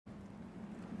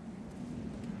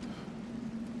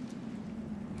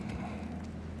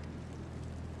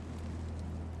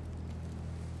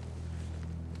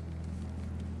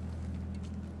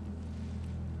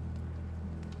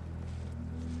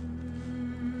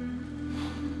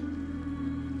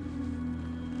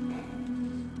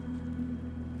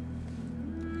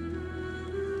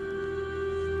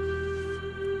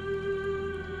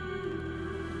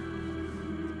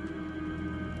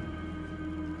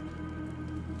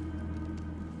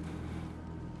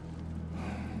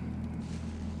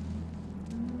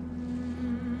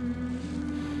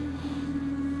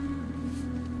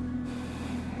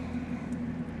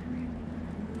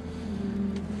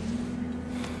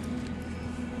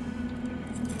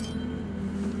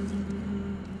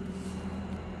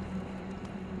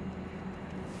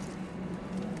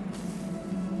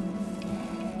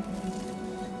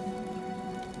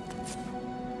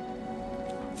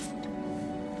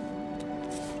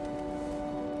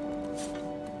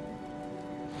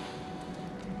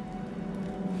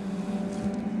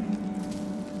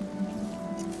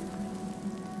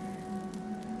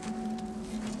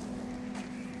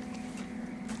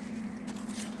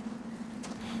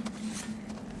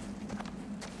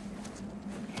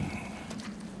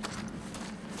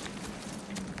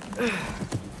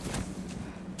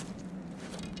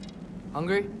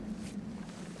Hungry?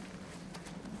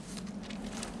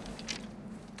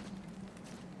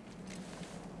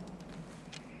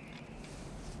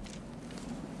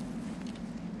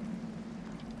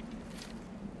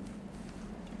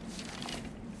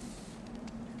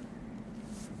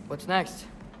 What's next?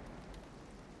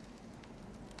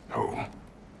 Home.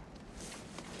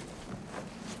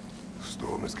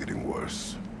 Storm is getting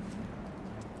worse.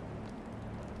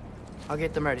 I'll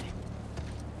get them ready.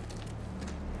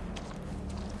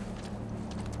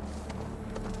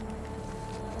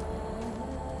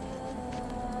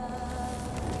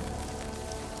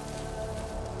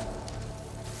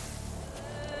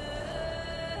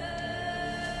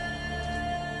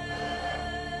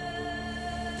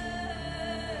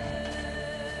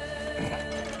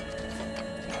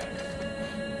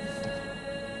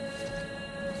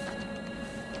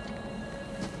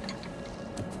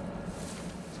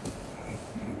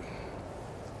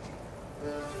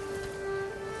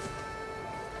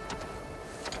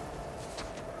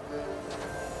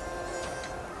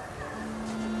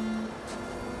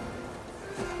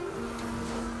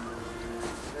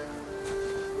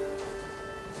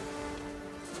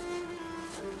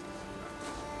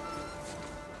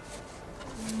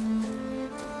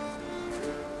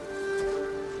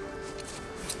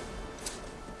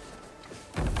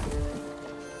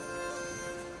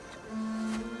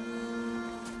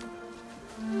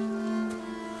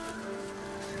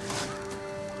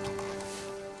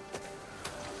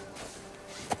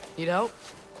 Need help?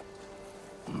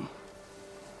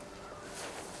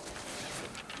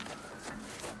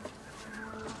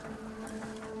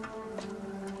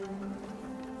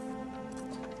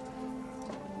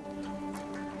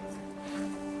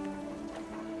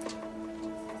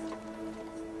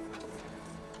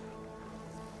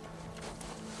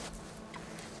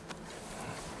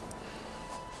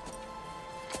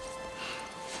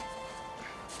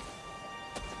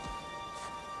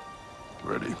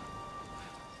 Ready?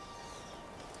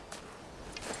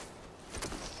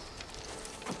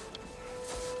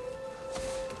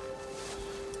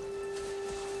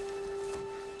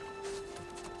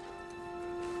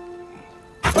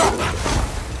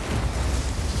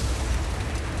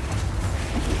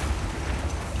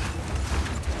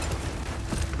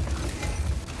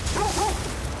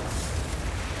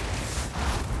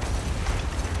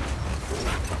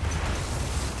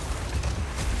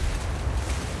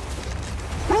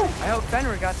 I hope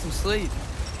Fenrir got some sleep.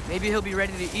 Maybe he'll be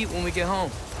ready to eat when we get home.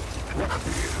 He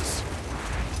is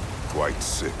quite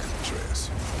sick, Tress.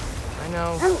 I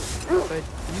know, but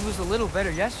he was a little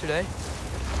better yesterday.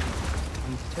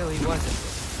 Until he wasn't.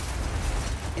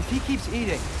 If he keeps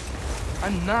eating,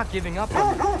 I'm not giving up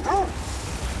on him.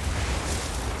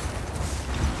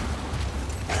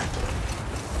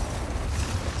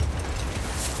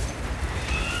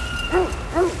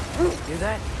 Hear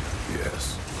that?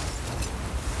 Yes.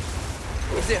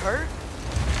 Is it hurt?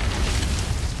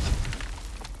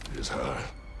 It is hard.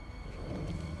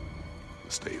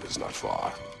 The state is not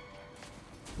far.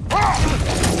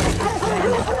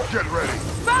 Get ready!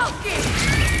 Falcon!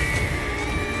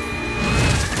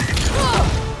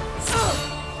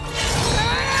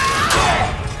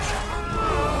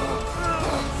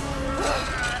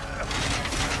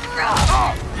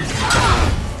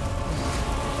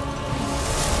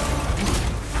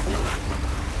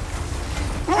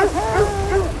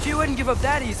 She wouldn't give up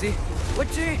that easy, would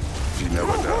she? She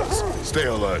never does. Stay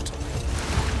alert.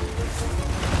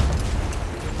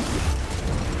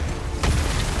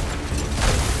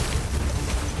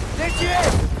 There she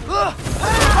is!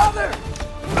 Mother!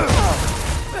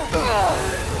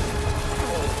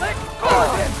 Let go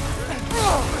of him!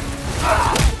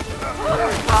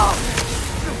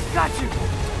 Got you!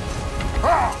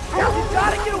 You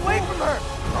gotta get away from her!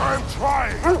 I'm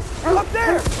trying! Up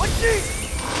there! What's she?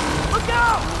 Look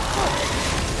out!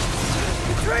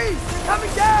 The trees! They're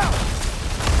coming down!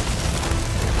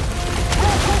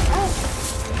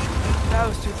 That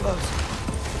was too close.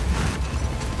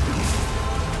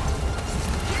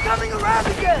 He's coming around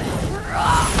again!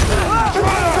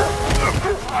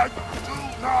 I do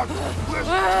not wish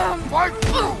to fight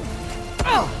you!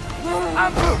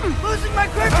 I'm losing my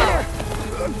grip here!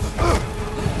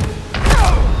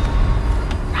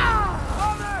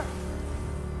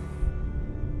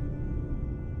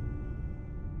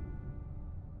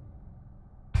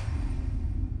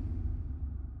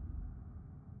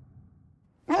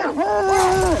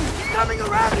 He's coming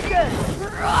around again!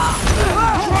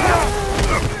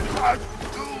 I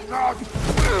do not wish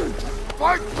to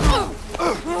fight you!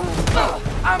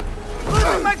 I'm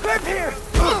losing my grip here!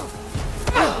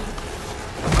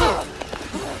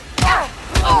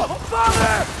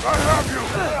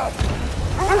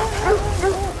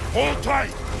 Hold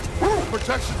tight!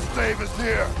 Protection stave is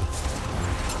near!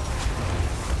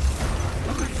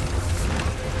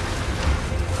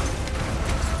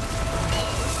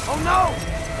 Oh no!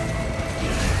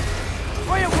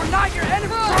 Freya, we're not your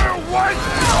enemy! Freya, what?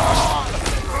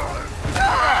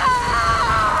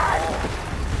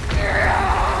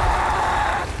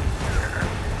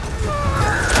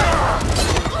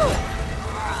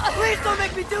 Please don't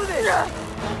make me do this!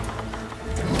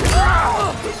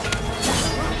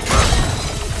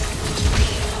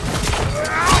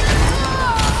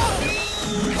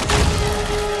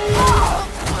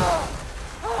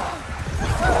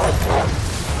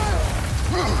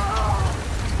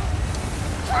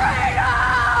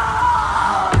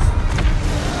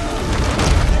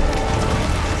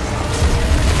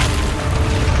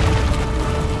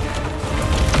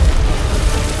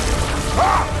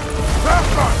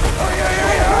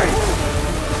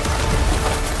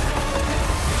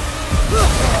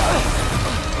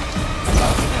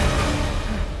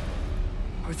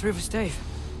 We're through for Stave.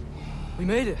 We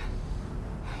made it.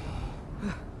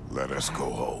 Let us go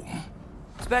home.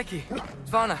 Specky,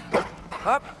 Svana,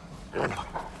 up.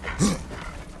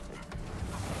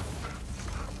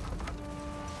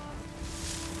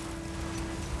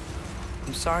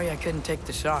 I'm sorry I couldn't take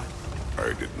the shot.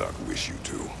 I did not wish you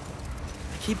to.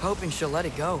 I keep hoping she'll let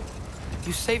it go.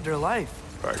 You saved her life.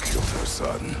 I killed her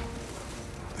son.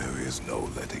 There is no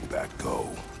letting that go.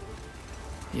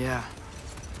 Yeah.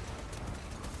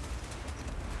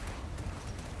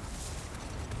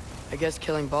 I guess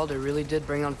killing Baldur really did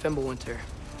bring on Fimbulwinter.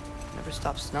 Never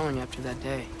stopped snowing after that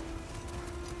day.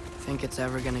 Think it's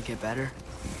ever gonna get better?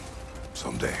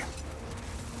 Someday.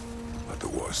 But the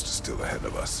worst is still ahead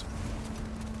of us.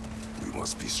 We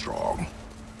must be strong.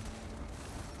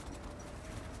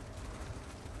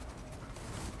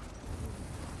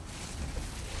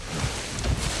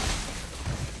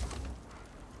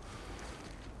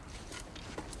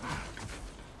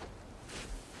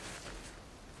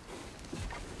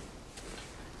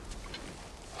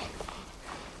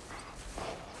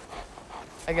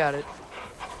 I got it.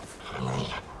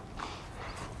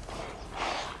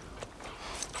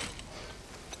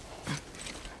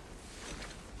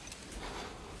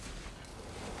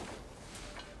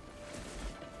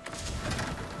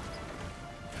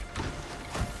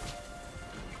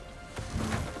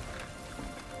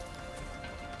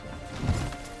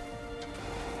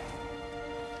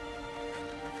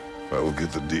 I will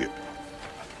get the deer.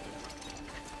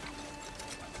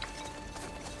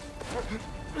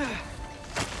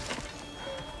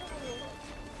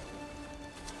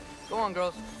 Go on,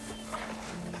 girls.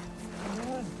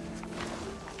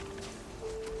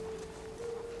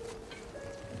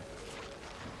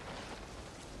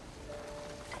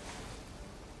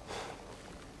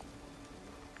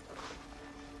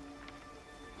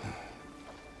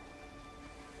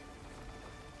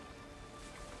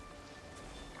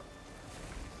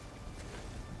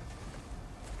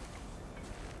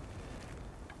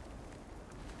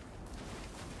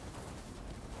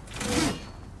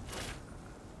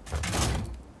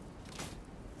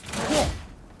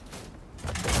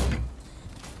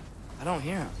 I don't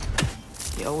hear him.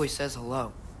 He always says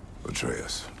hello.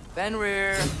 Atreus.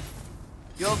 Fenrir!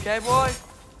 You okay, boy?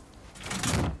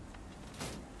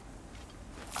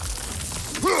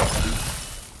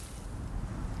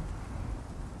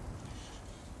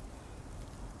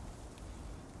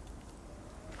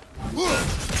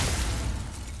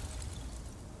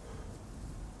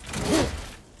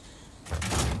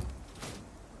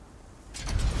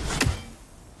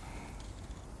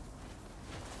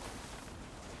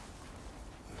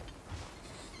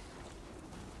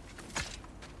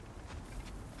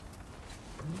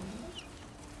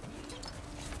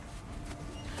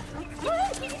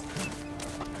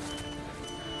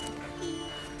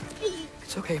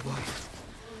 It's okay, boy.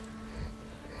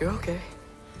 You're okay.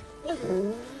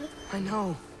 I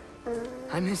know.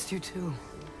 I missed you too.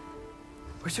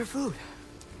 Where's your food?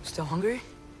 Still hungry?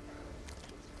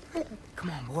 Come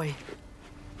on, boy.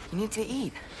 You need to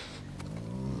eat.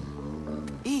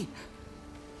 Eat.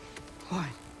 What?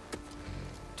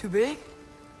 Too big?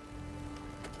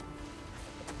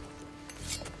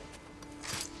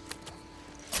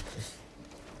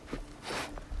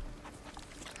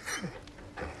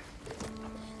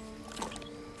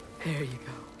 There you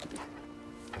go.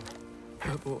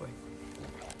 Good boy.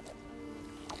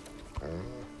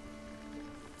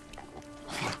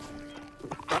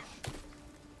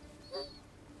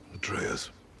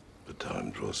 Atreus, the time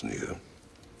draws near.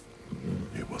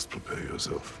 You must prepare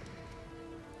yourself.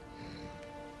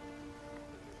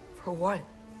 For what?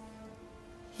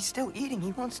 He's still eating.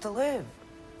 He wants to live.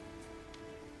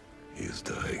 He is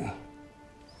dying.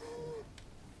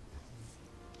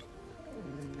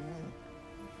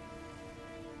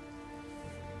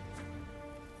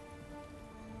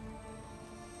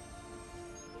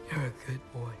 You're a good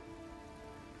boy.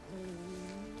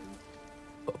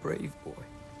 A brave boy.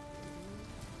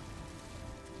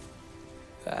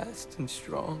 Fast and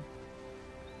strong.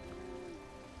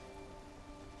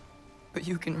 But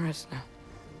you can rest now.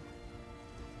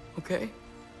 Okay?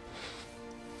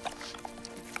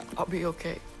 I'll be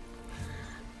okay.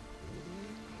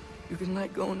 You can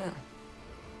let go now.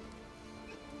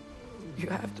 You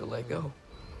have to let go.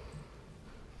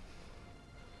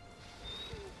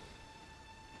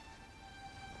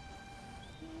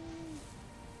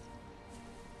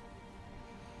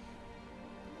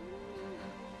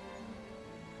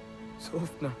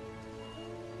 Sofna.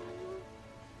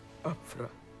 Apfra.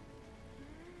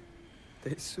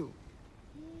 Tesu.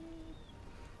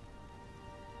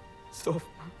 Sofna.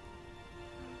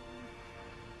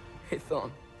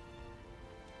 Hithon.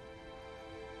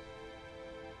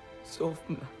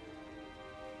 Sofna.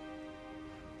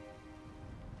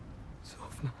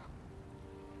 Sofna.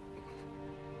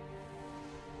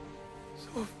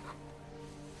 Sofna.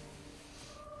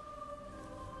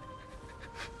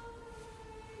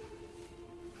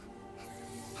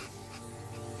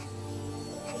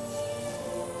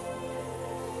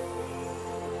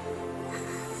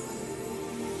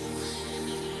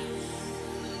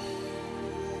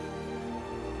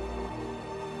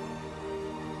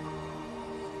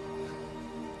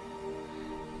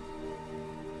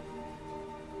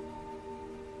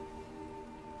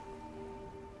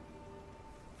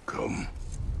 Come.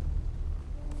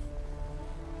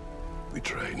 We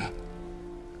train.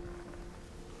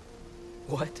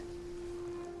 What?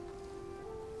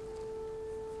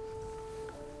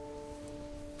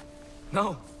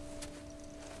 No.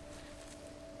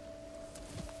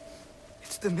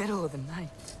 It's the middle of the night.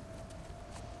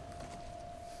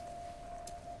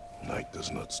 Night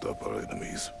does not stop our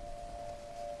enemies.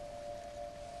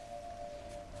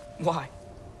 Why?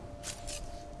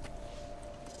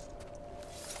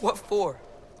 What for?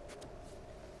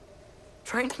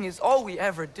 Training is all we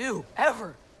ever do,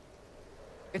 ever.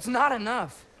 It's not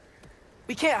enough.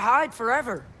 We can't hide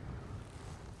forever.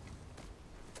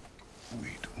 We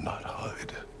do not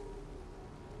hide.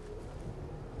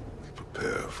 We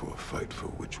prepare for a fight for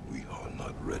which we are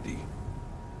not ready.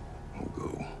 We'll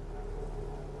go.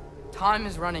 Time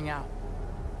is running out.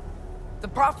 The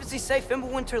prophecies say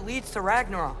Fimbulwinter leads to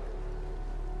Ragnarok.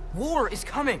 War is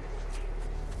coming.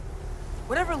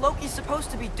 Whatever Loki's supposed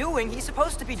to be doing, he's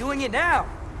supposed to be doing it now.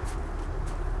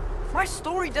 My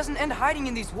story doesn't end hiding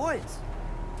in these woods.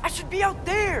 I should be out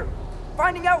there,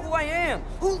 finding out who I am,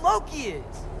 who Loki is.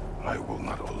 I will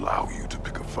not allow you to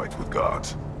pick a fight with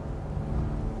gods.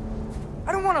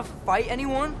 I don't want to fight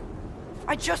anyone.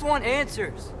 I just want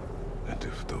answers. And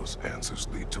if those answers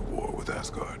lead to war with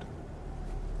Asgard?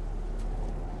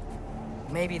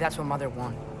 Maybe that's what Mother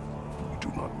wanted. We do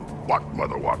not know what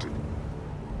Mother wanted.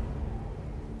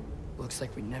 Looks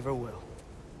like we never will.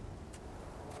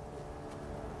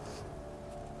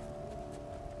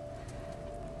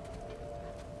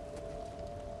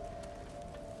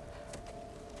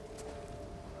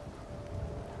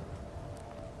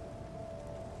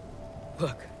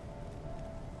 Look.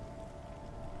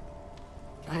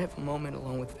 Can I have a moment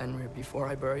alone with Fenrir before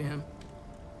I bury him?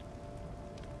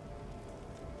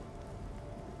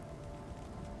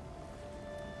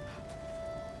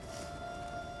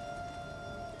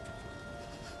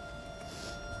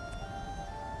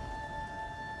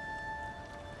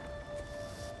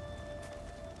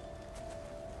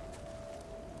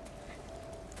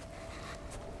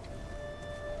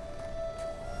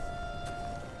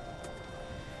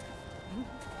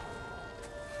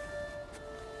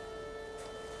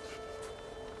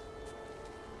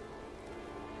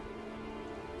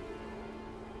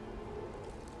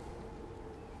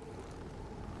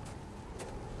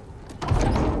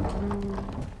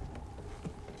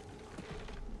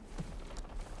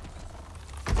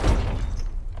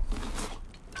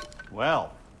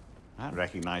 Well, I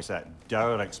recognize that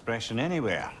dour expression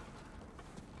anywhere.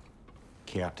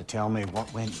 Care to tell me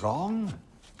what went wrong?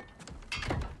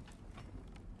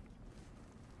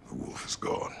 The wolf is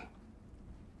gone.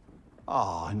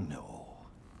 Oh, no.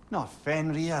 Not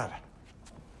Fenrir.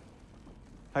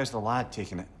 How's the lad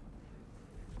taking it?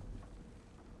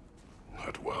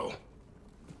 Not well.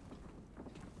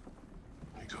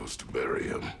 He goes to bury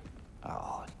him.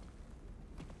 Oh,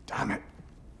 damn it.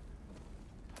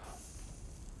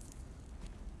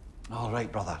 All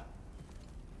right, brother.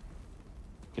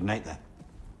 Good night, then.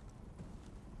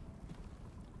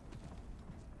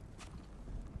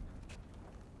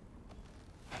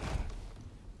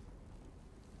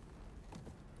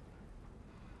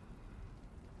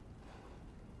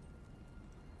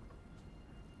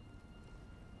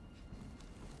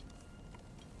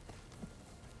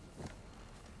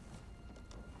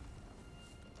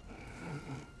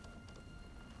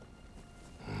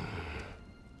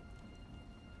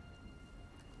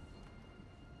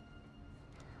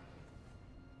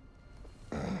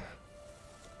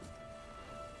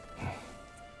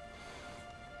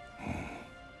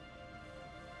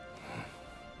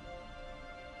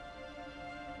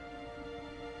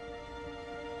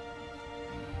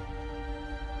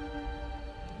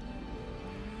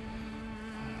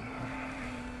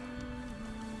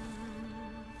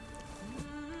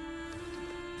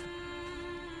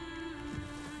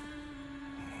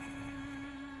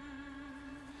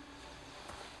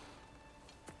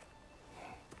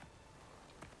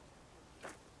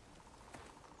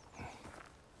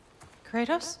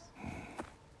 Kratos?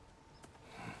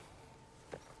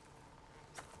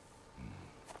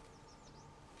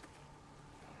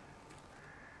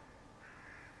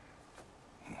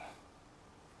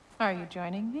 Are you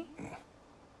joining me?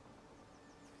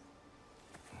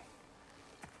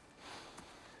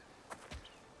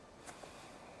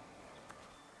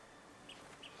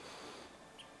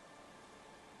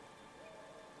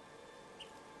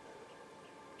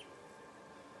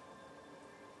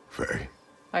 Faye.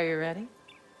 Are you ready?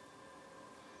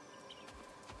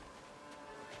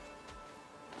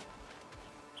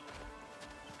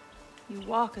 You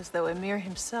walk as though Emir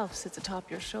himself sits atop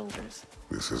your shoulders.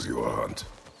 This is your hunt.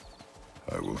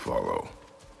 I will follow.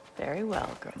 Very well,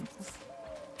 Grumbles.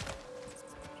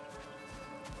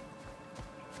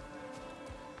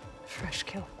 Fresh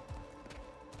kill.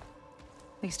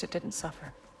 At least it didn't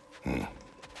suffer.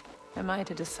 Am I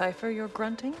to decipher your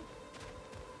grunting?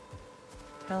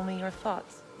 Tell me your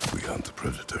thoughts. We hunt the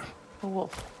predator. A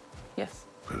wolf. Yes.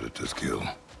 Predators kill.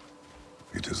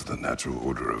 It is the natural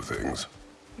order of things.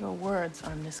 Your words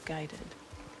are misguided.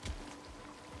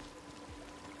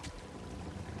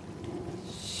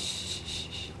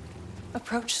 Shh.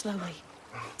 Approach slowly.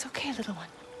 It's okay, little one.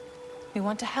 We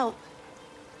want to help.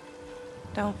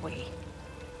 Don't we?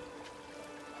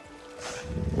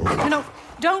 No,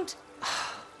 don't!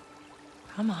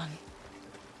 Come on.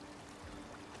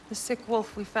 The sick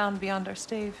wolf we found beyond our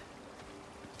stave.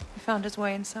 He found his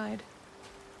way inside.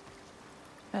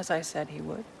 As I said he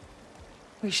would.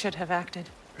 We should have acted.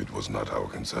 It was not our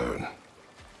concern.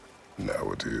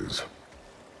 Now it is.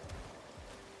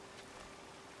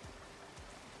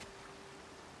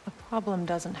 A problem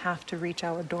doesn't have to reach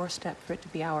our doorstep for it to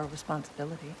be our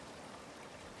responsibility.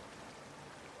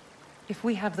 If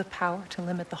we have the power to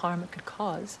limit the harm it could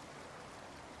cause,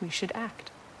 we should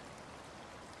act.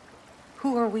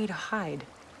 Who are we to hide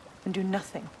and do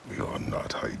nothing? We are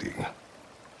not hiding.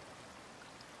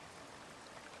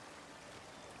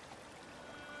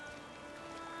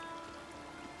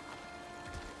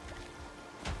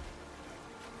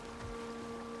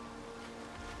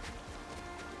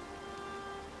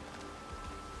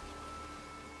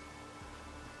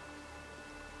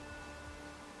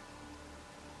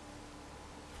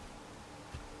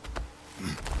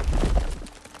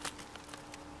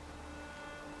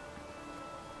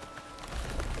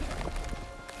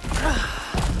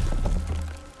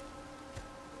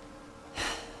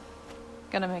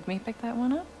 Gonna make me pick that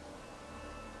one up?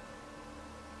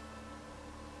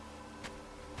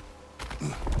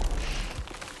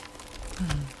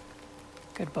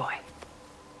 Good boy.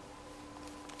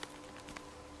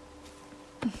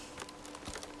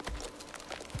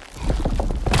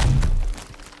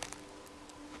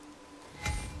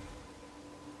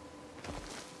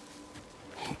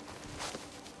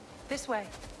 This way.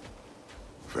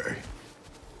 Faye.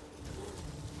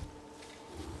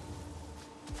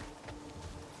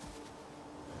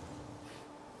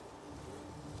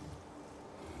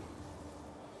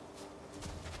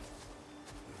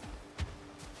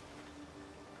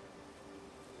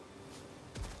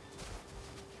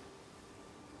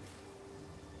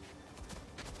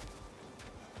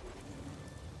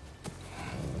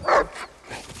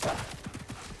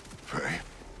 Faye!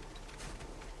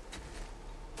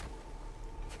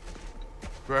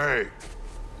 Faye!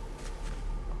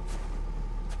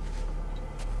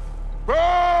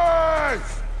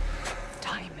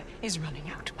 Time is running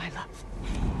out, my love.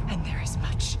 And there is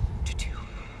much to do.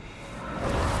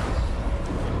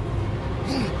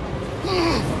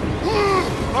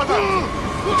 Mother!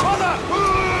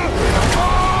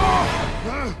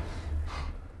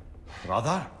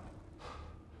 Brother?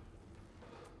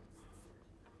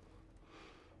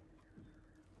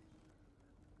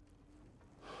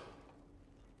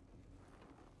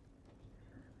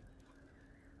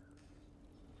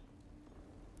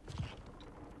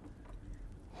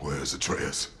 Where's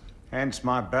Atreus? Hence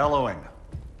my bellowing.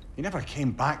 He never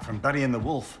came back from burying the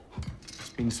wolf. It's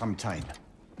been some time.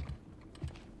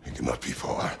 He cannot be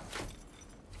far.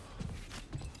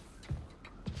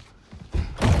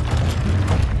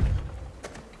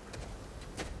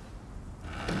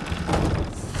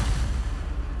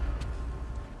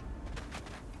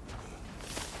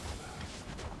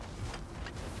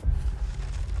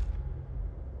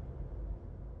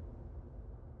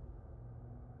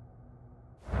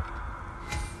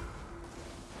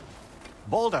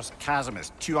 Baldur's Chasm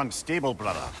is too unstable,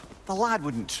 brother. The lad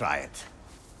wouldn't try it.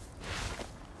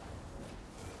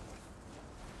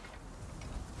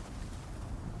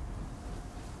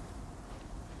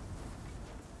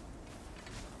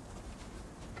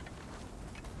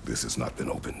 This has not been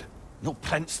opened. No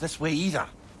prints this way either.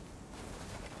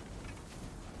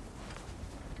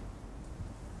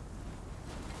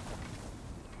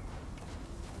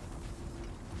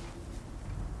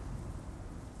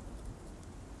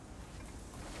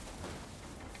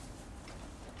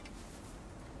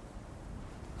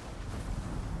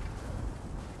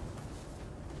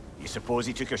 suppose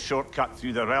he took a shortcut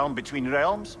through the realm between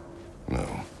realms? No,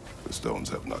 the stones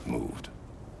have not moved.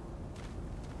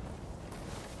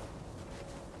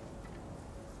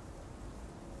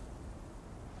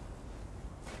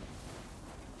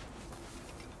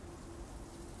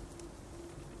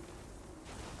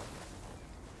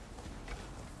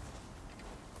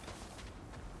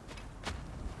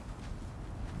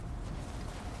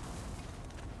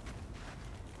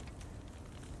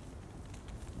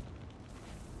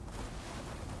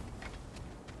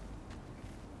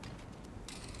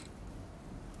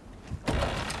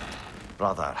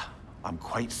 Brother, I'm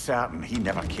quite certain he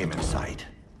never came inside.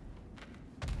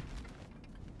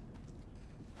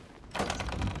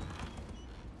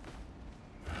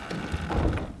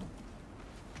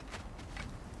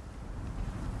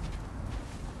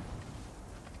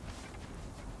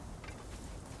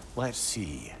 Let's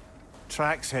see.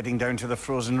 Tracks heading down to the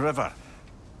frozen river.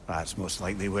 That's most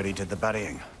likely where he did the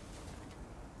burying.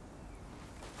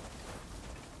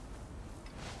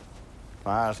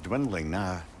 Fire's dwindling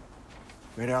now.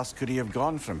 Where else could he have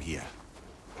gone from here?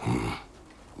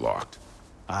 Locked.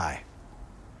 Aye.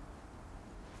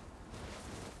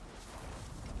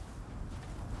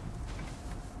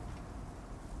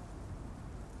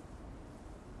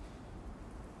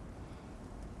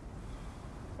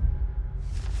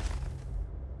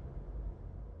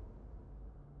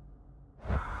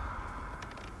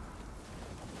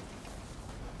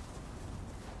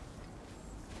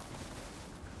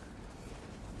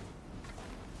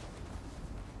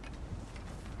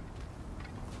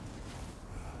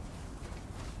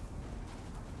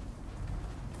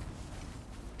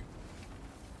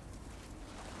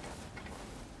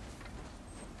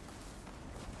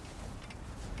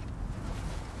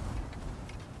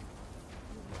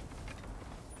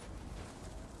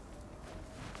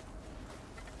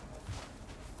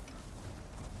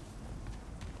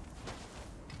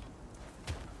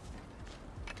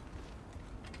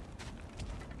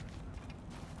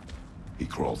 He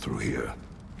crawled through here.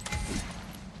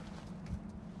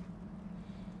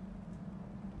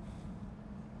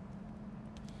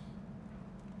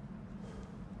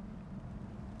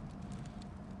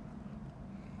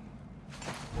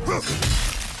 You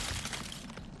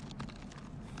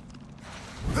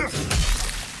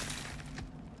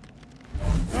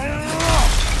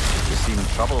seem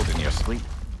troubled in your sleep,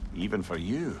 even for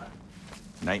you.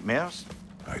 Nightmares?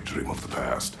 I dream of the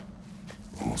past.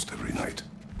 Almost every night.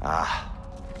 Ah,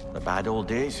 the bad old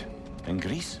days in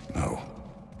Greece? No.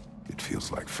 It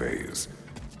feels like Faye's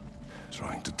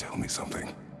trying to tell me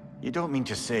something. You don't mean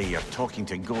to say you're talking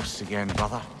to ghosts again,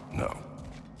 brother? No.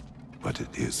 But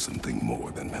it is something more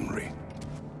than memory.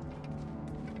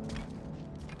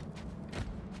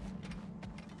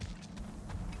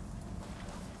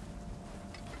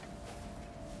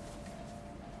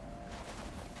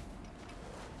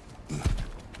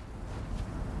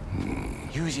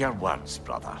 Use your words,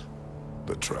 brother.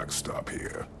 The tracks stop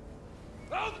here.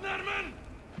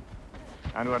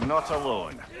 And we're not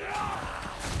alone.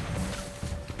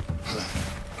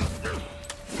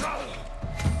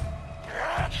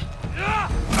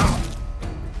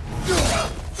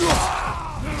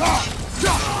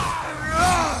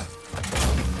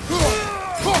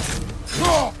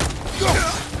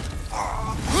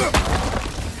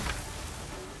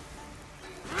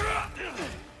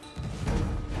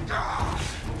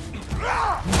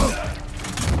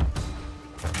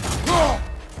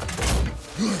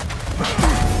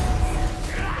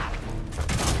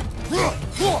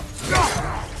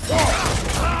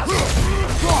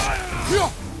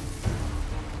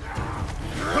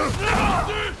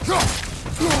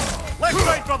 Left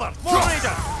side, brother! More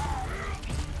raiders!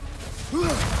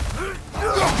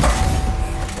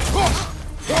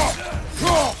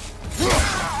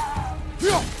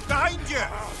 Behind you!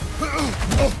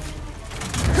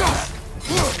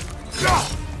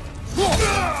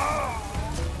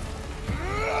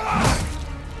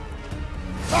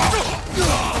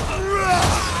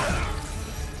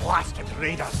 Blasted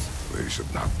raiders! They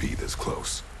should not be this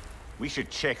close. We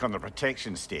should check on the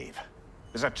protection stave.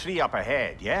 There's a tree up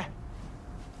ahead, yeah?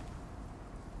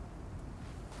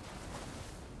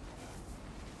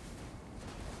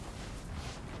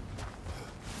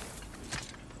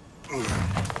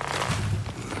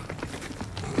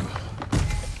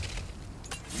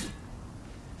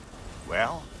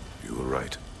 Well? You were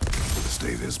right. The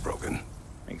stave is broken.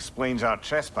 Explains our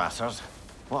trespassers.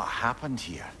 What happened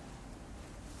here?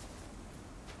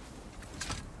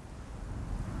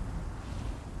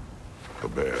 A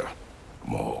bear.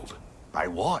 Mauled. By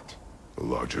what? A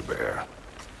larger bear.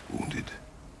 Wounded.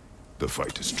 The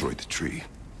fight destroyed the tree.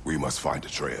 We must find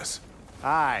Atreus.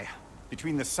 Aye.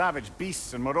 Between the savage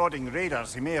beasts and marauding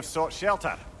raiders, he may have sought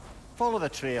shelter. Follow the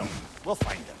trail. We'll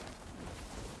find him.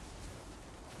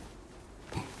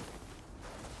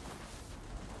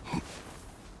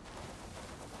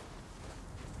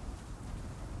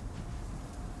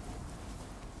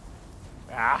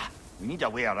 We need a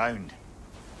way around.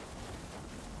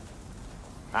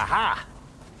 Aha!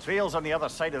 Trail's on the other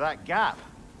side of that gap,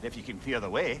 if you can clear the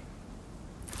way.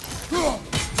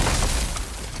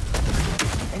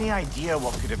 Any idea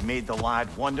what could have made the lad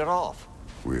wander off?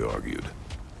 We argued.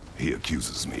 He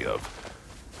accuses me of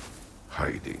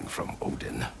hiding from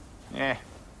Odin.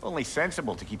 Only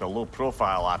sensible to keep a low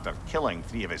profile after killing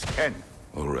 3 of his kin.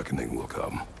 A reckoning will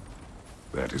come.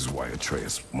 That is why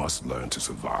Atreus must learn to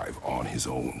survive on his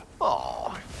own.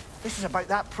 Oh, this is about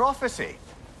that prophecy.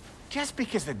 Just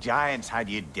because the giants had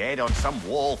you dead on some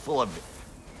wall full of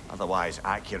otherwise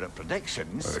accurate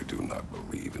predictions... I do not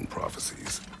believe in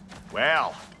prophecies.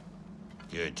 Well,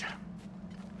 good.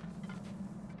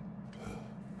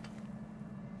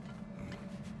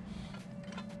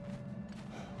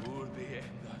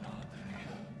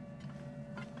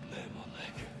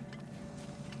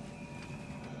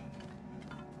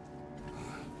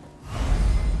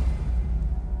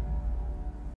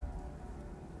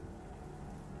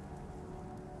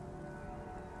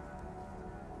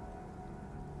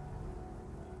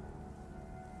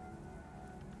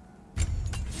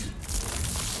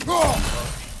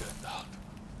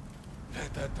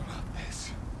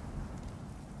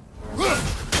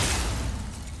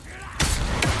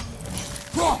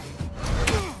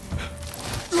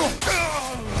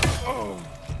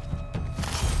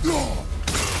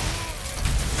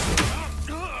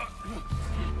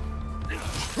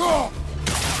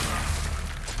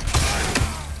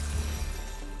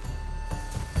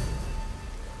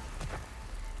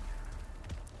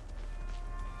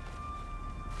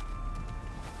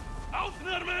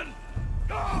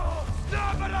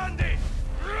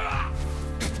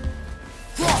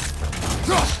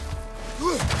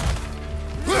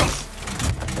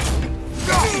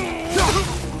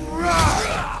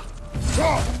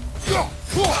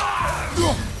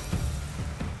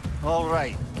 All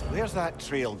right, where's that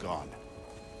trail gone?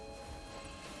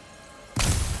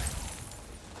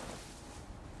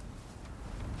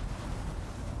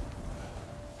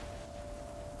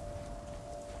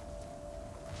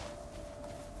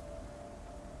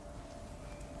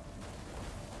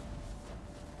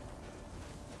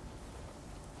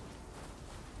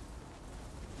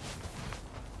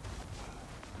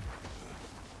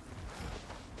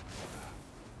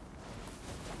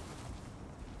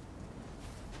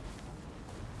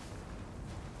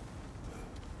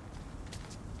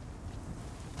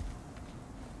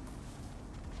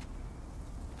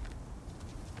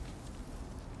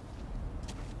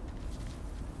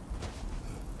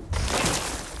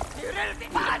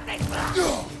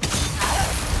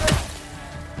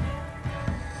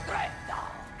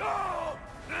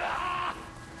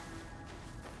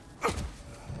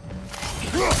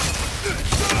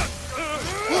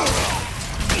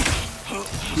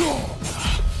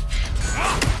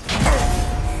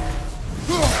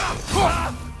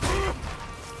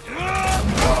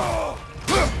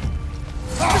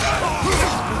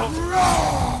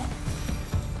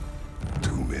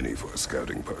 Too many for a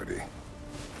scouting party.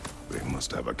 They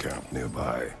must have a camp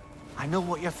nearby. I know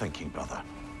what you're thinking, brother.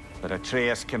 But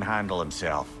Atreus can handle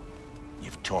himself.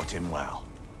 You've taught him well.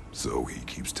 So he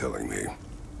keeps telling me.